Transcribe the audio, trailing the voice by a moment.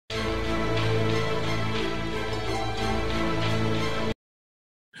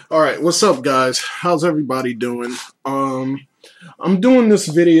All right, what's up, guys? How's everybody doing? I'm doing this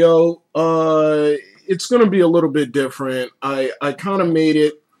video. It's gonna be a little bit different. I kind of made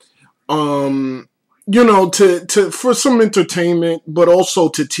it, to for some entertainment, but also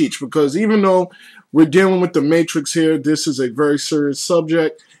to teach, because even though we're dealing with the Matrix here, this is a very serious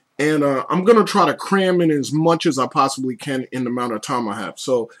subject, and I'm gonna try to cram in as much as I possibly can in the amount of time I have.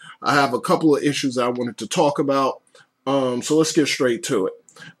 So I have a couple of issues I wanted to talk about. So let's get straight to it.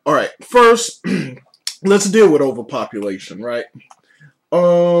 All right, first, let's deal with overpopulation, right?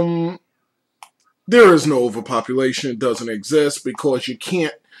 There is no overpopulation. It doesn't exist because you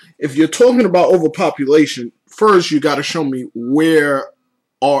can't. If you're talking about overpopulation, first you got to show me where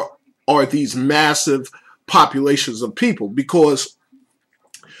are these massive populations of people, because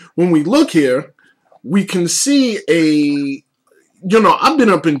when we look here, we can see I've been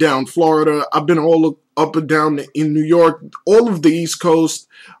up and down Florida. I've been all up and down in New York, all of the East Coast.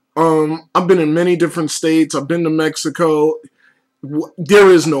 I've been in many different states. I've been to Mexico.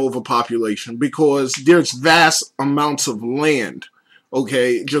 There is no overpopulation because there's vast amounts of land.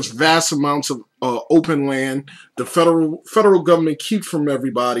 Okay, just vast amounts of open land. The federal government keeps from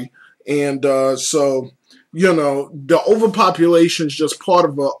everybody, and the overpopulation is just part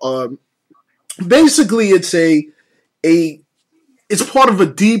of basically it's part of a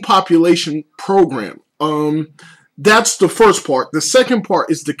depopulation program. That's the first part. The second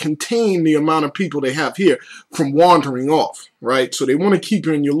part is to contain the amount of people they have here from wandering off, right? So they want to keep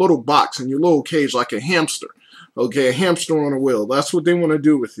you in your little box, in your little cage, like a hamster. Okay, a hamster on a wheel. That's what they want to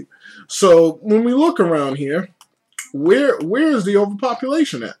do with you. So when we look around here, where is the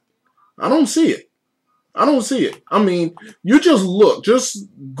overpopulation at? I don't see it. I don't see it. I mean, you just look, just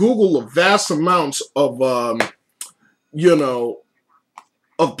Google the vast amounts of,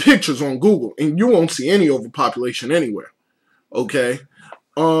 of pictures on Google, and you won't see any overpopulation anywhere. Okay?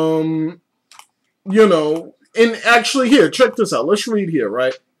 And actually here, check this out. Let's read here,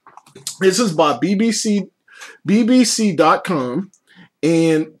 right? This is by BBC.com,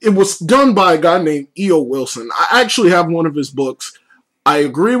 and it was done by a guy named E.O. Wilson. I actually have one of his books. I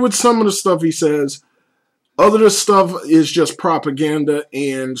agree with some of the stuff he says. Other stuff is just propaganda,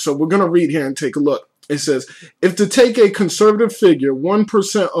 and so we're going to read here and take a look. It says, if to take a conservative figure,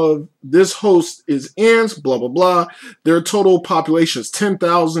 1% of this host is ants, blah, blah, blah, their total population is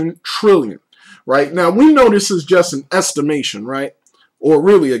 10,000 trillion, right? Now, we know this is just an estimation, right? Or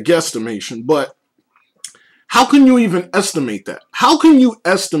really a guesstimation, but how can you even estimate that? How can you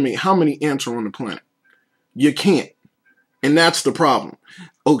estimate how many ants are on the planet? You can't. And that's the problem.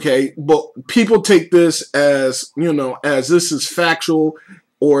 Okay, but people take this as, as this is factual,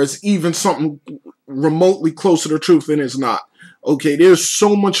 or it's even something remotely closer to truth, and it's not. Okay, there's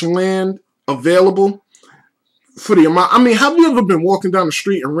so much land available for the amount. I mean, have you ever been walking down the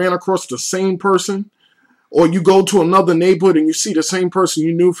street and ran across the same person? Or you go to another neighborhood and you see the same person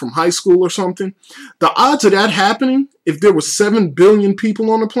you knew from high school or something? The odds of that happening, if there were 7 billion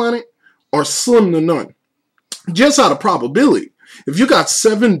people on the planet, are slim to none. Just out of probability. If you got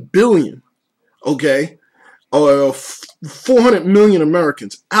 7 billion, okay, or 400 million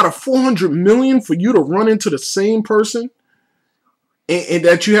Americans, out of 400 million, for you to run into the same person and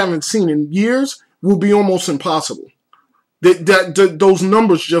that you haven't seen in years will be almost impossible. Those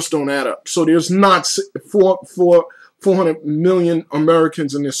numbers just don't add up. So there's not 400 million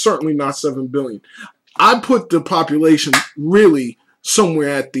Americans, and there's certainly not 7 billion. I put the population really somewhere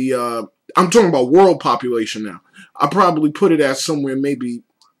at the, I'm talking about world population now. I probably put it at somewhere maybe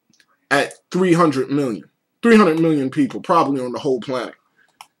at 300 million. 300 million people probably on the whole planet.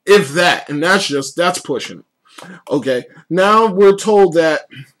 If that, and that's pushing it. Okay, now we're told that,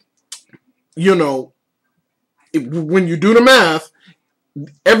 when you do the math,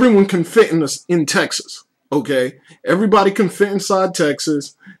 everyone can fit in Texas. Okay, everybody can fit inside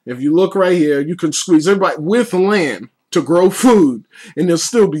Texas. If you look right here, you can squeeze everybody with land to grow food, and there'll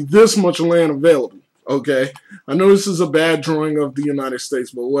still be this much land available. Okay, I know this is a bad drawing of the United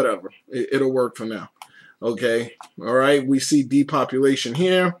States, but whatever, it'll work for now. Okay, all right, we see depopulation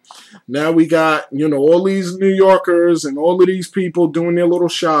here. Now we got, all these New Yorkers and all of these people doing their little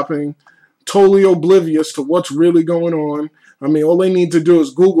shopping, totally oblivious to what's really going on. I mean, all they need to do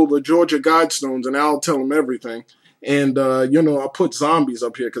is Google the Georgia Guidestones, and I'll tell them everything. And, I'll put zombies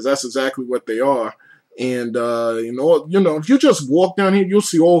up here because that's exactly what they are. And, if you just walk down here, you'll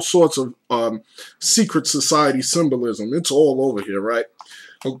see all sorts of secret society symbolism. It's all over here, right?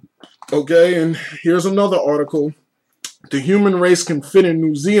 Okay, and here's another article. The human race can fit in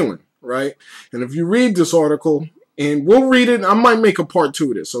New Zealand, right? And if you read this article, and we'll read it, I might make a part 2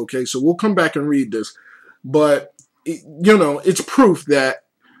 of this, okay? So we'll come back and read this. But, it's proof that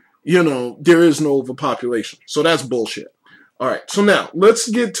there is no overpopulation. So that's bullshit. All right. So now let's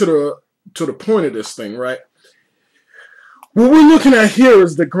get to the point of this thing, right? What we're looking at here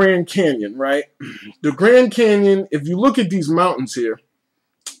is the Grand Canyon, right? The Grand Canyon, if you look at these mountains here,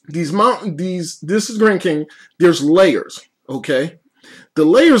 this is Grand Canyon, there's layers, okay? The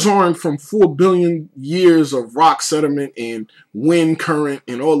layers aren't from 4 billion years of rock sediment and wind current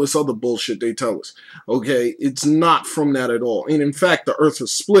and all this other bullshit they tell us, okay? It's not from that at all. And in fact, the earth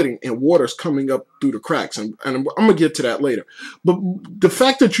is splitting and water's coming up through the cracks. And I'm going to get to that later. But the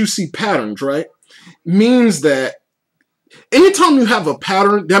fact that you see patterns, right, means that anytime you have a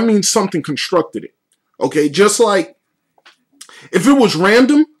pattern, that means something constructed it. Okay, just like if it was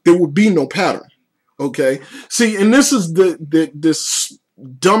random, there would be no pattern. Okay, see, and this is this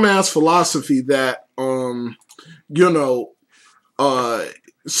dumbass philosophy that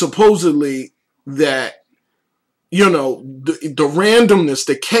supposedly that the randomness,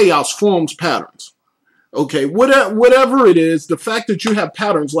 the chaos forms patterns. Okay, whatever it is, the fact that you have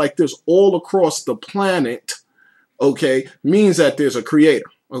patterns like this all across the planet, okay, means that there's a creator.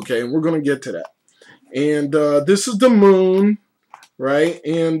 Okay, and we're going to get to that. And this is the moon, right?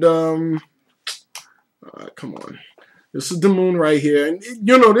 And come on. This is the moon right here. And,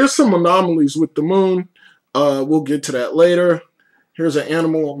 there's some anomalies with the moon. We'll get to that later. Here's an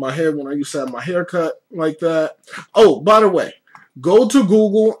animal on my head when I used to have my hair cut like that. Oh, by the way, go to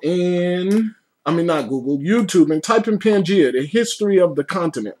Google and, not Google, YouTube, and type in Pangea, the history of the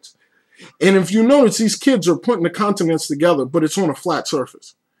continents. And if you notice, these kids are putting the continents together, but it's on a flat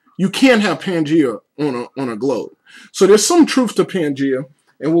surface. You can't have Pangea on a globe. So there's some truth to Pangea,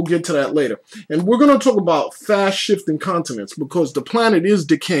 and we'll get to that later. And we're going to talk about fast shifting continents because the planet is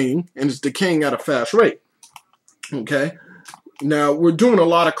decaying, and it's decaying at a fast rate. Okay? Now, we're doing a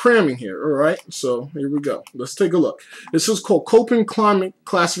lot of cramming here, all right? So here we go. Let's take a look. This is called Köppen climate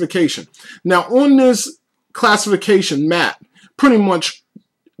classification. Now, on this classification map, pretty much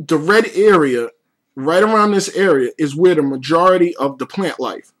the red area, right around this area, is where the majority of the plant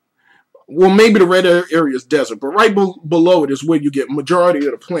life. Well, maybe the red area is desert, but right below it is where you get majority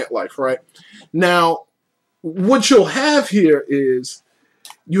of the plant life, right? Now, what you'll have here is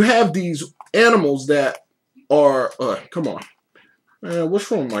you have these animals that are, come on. What's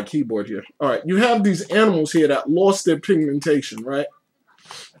wrong with my keyboard here? All right, you have these animals here that lost their pigmentation, right?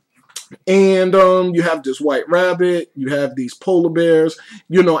 And you have this white rabbit, you have these polar bears.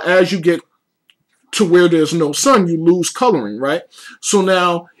 As you get to where there's no sun, you lose coloring, right? So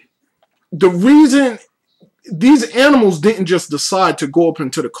now, the reason these animals didn't just decide to go up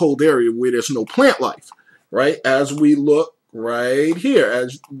into the cold area where there's no plant life, right? As we look right here,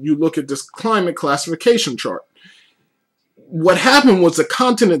 as you look at this climate classification chart. What happened was the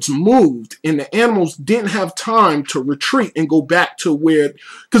continents moved and the animals didn't have time to retreat and go back to where,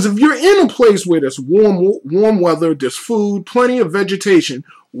 because if you're in a place where there's warm weather, there's food, plenty of vegetation,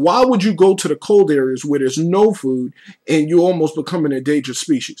 why would you go to the cold areas where there's no food and you almost become an endangered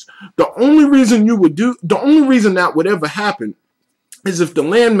species? The only reason that would ever happen is if the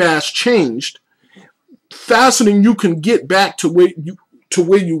landmass changed faster than you can get back to where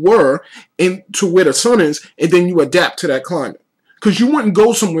you were and to where the sun is, and then you adapt to that climate. Because you wouldn't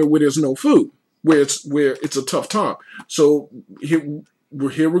go somewhere where there's no food, where it's a tough time. So here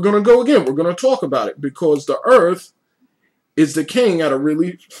we're going to go again. We're going to talk about it because the Earth is decaying at a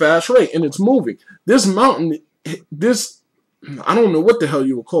really fast rate, and it's moving. This mountain, I don't know what the hell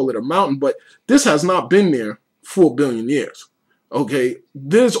you would call it a mountain, but this has not been there 4 billion years. Okay,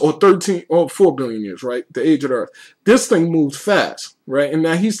 or 4 billion years, right? The age of the Earth. This thing moves fast, right? And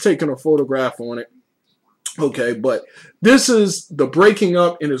now he's taking a photograph on it. Okay, but this is the breaking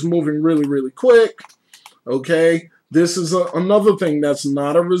up and it's moving really, really quick. Okay, this is another thing that's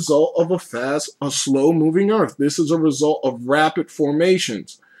not a result of a slow moving Earth. This is a result of rapid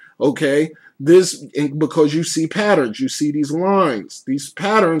formations. Okay, because you see patterns, you see these lines. These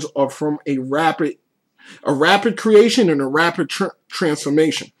patterns are from a rapid creation and a rapid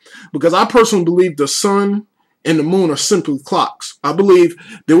transformation. Because I personally believe the sun and the moon are simply clocks. I believe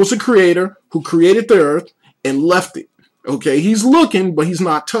there was a creator who created the earth and left it. Okay, he's looking, but he's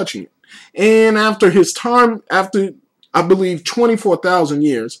not touching it. And after his time, after I believe 24,000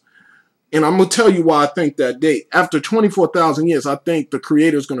 years, and I'm going to tell you why I think that date. After 24,000 years, I think the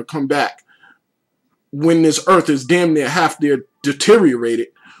creator is going to come back when this earth is damn near half there deteriorated,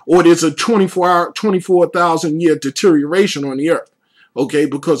 or there's a 24,000 year deterioration on the earth. Okay,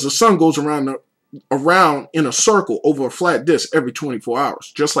 because the sun goes around in a circle over a flat disk every 24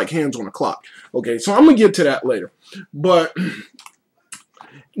 hours, just like hands on a clock. Okay, so I'm going to get to that later. But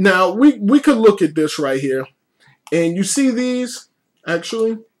now we could look at this right here. And you see these,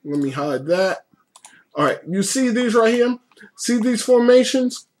 actually, Let me hide that. All right, you see these right here? See these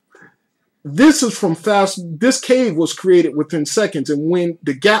formations? This is from this cave was created within seconds, and when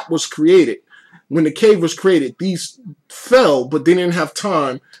the gap was created, when the cave was created, these fell, but they didn't have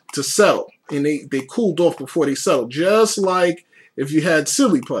time to settle, and they cooled off before they settled, just like if you had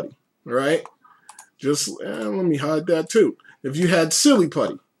silly putty, right? Just let me hide that too. If you had silly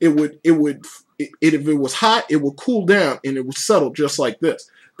putty, if it was hot, it would cool down and it would settle just like this.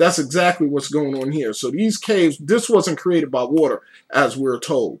 That's exactly what's going on here. So these caves, this wasn't created by water, as we're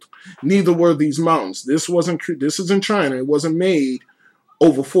told. Neither were these mountains. This is in China. It wasn't made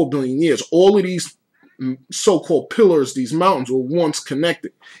over 4 billion years. All of these so-called pillars, these mountains, were once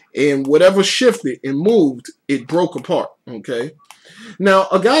connected. And whatever shifted and moved, it broke apart. Okay. Now,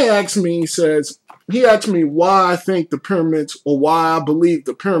 a guy asked me, he asked me why I think the pyramids, or why I believe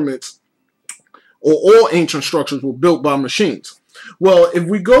the pyramids or all ancient structures were built by machines. Well, if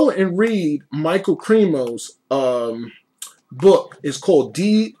we go and read Michael Cremo's book, it's called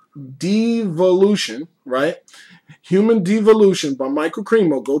Devolution, right? Human Devolution by Michael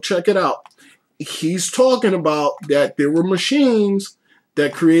Cremo. Go check it out. He's talking about that there were machines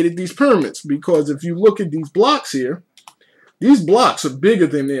that created these pyramids, because if you look at these blocks here, these blocks are bigger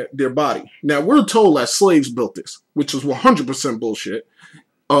than their body. Now, we're told that slaves built this, which is 100% bullshit.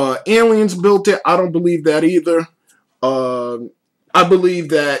 Aliens built it. I don't believe that either. I believe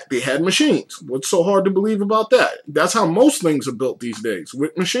that they had machines. What's so hard to believe about that? That's how most things are built these days,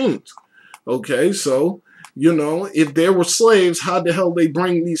 with machines. Okay, so, you know, if there were slaves, how the hell they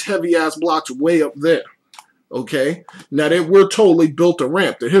bring these heavy-ass blocks way up there? Okay, now we're told they built a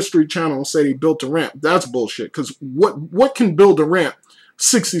ramp. The History Channel said they built a ramp. That's bullshit, because what can build a ramp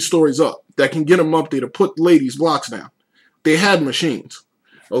 60 stories up that can get them up there to put ladies' blocks down? They had machines.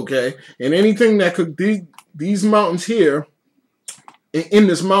 Okay, and anything that could, these mountains here, in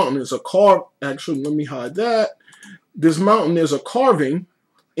this mountain is a actually, let me hide that. This mountain, there's a carving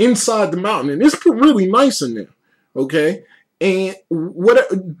inside the mountain, and it's really nice in there. Okay, and what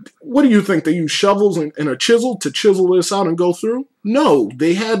do you think? They use shovels and a chisel to chisel this out and go through? No,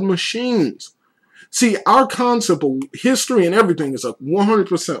 they had machines. See, our concept of history and everything is a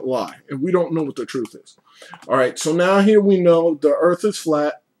 100% lie, and we don't know what the truth is. All right, so now here we know the earth is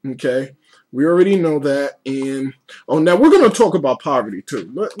flat, okay? We already know that, and now we're going to talk about poverty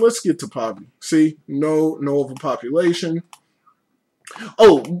too. Let's get to poverty. See, no overpopulation.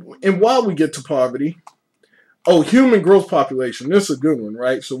 Oh, and while we get to poverty, human growth population. This is a good one,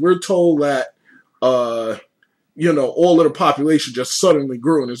 right? So we're told that, you know, all of the population just suddenly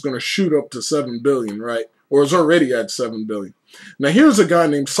grew and is going to shoot up to 7 billion, right? Or is already at 7 billion. Now, here's a guy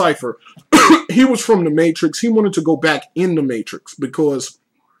named Cypher. He was from the Matrix. He wanted to go back in the Matrix because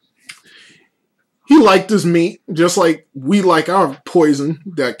he liked his meat, just like we like our poison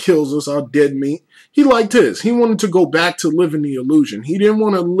that kills us, our dead meat. He liked his. He wanted to go back to living the illusion. He didn't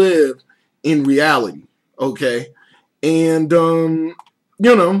want to live in reality, okay? And, you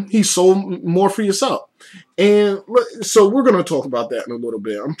know, he sold Morpheus out. And so we're going to talk about that in a little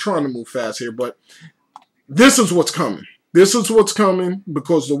bit. I'm trying to move fast here, but this is what's coming. This is what's coming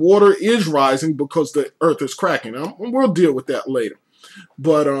because the water is rising because the earth is cracking. We'll deal with that later.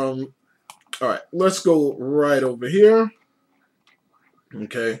 But, all right, let's go right over here.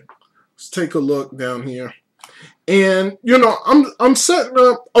 Okay, let's take a look down here. And, you know, I'm setting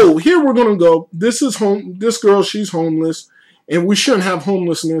up. Oh, here we're going to go. This is home. This girl, she's homeless. And we shouldn't have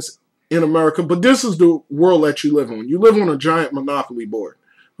homelessness in America. But this is the world that you live on. You live on a giant monopoly board.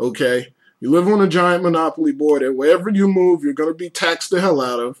 Okay? You live on a giant monopoly board. And wherever you move, you're going to be taxed the hell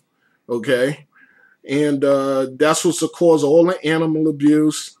out of. Okay? And that's what's the cause of all the animal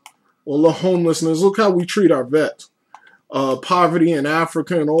abuse, all the homelessness. Look how we treat our vets. Poverty in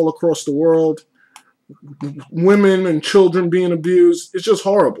Africa and all across the world. Women and children being abused. It's just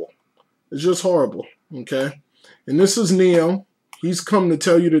horrible. It's just horrible. Okay? And this is Neo. He's come to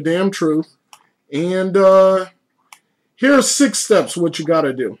tell you the damn truth. And here are 6 steps what you got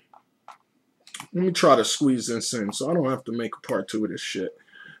to do. Let me try to squeeze this in so I don't have to make a part 2 of this shit.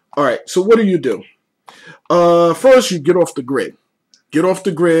 All right, so what do? First, you get off the grid. Get off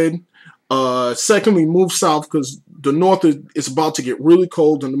the grid. Secondly, move south because the north is about to get really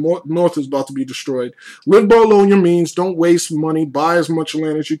cold and the north is about to be destroyed. Live below your means. Don't waste money. Buy as much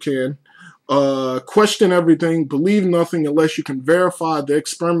land as you can. Question everything. Believe nothing unless you can verify the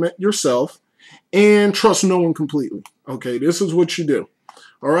experiment yourself. And trust no one completely. Okay, this is what you do.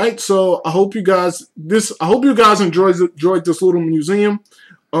 All right, so I hope you guys enjoyed this little museum.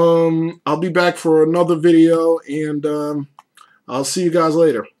 I'll be back for another video, and I'll see you guys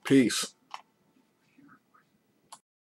later. Peace.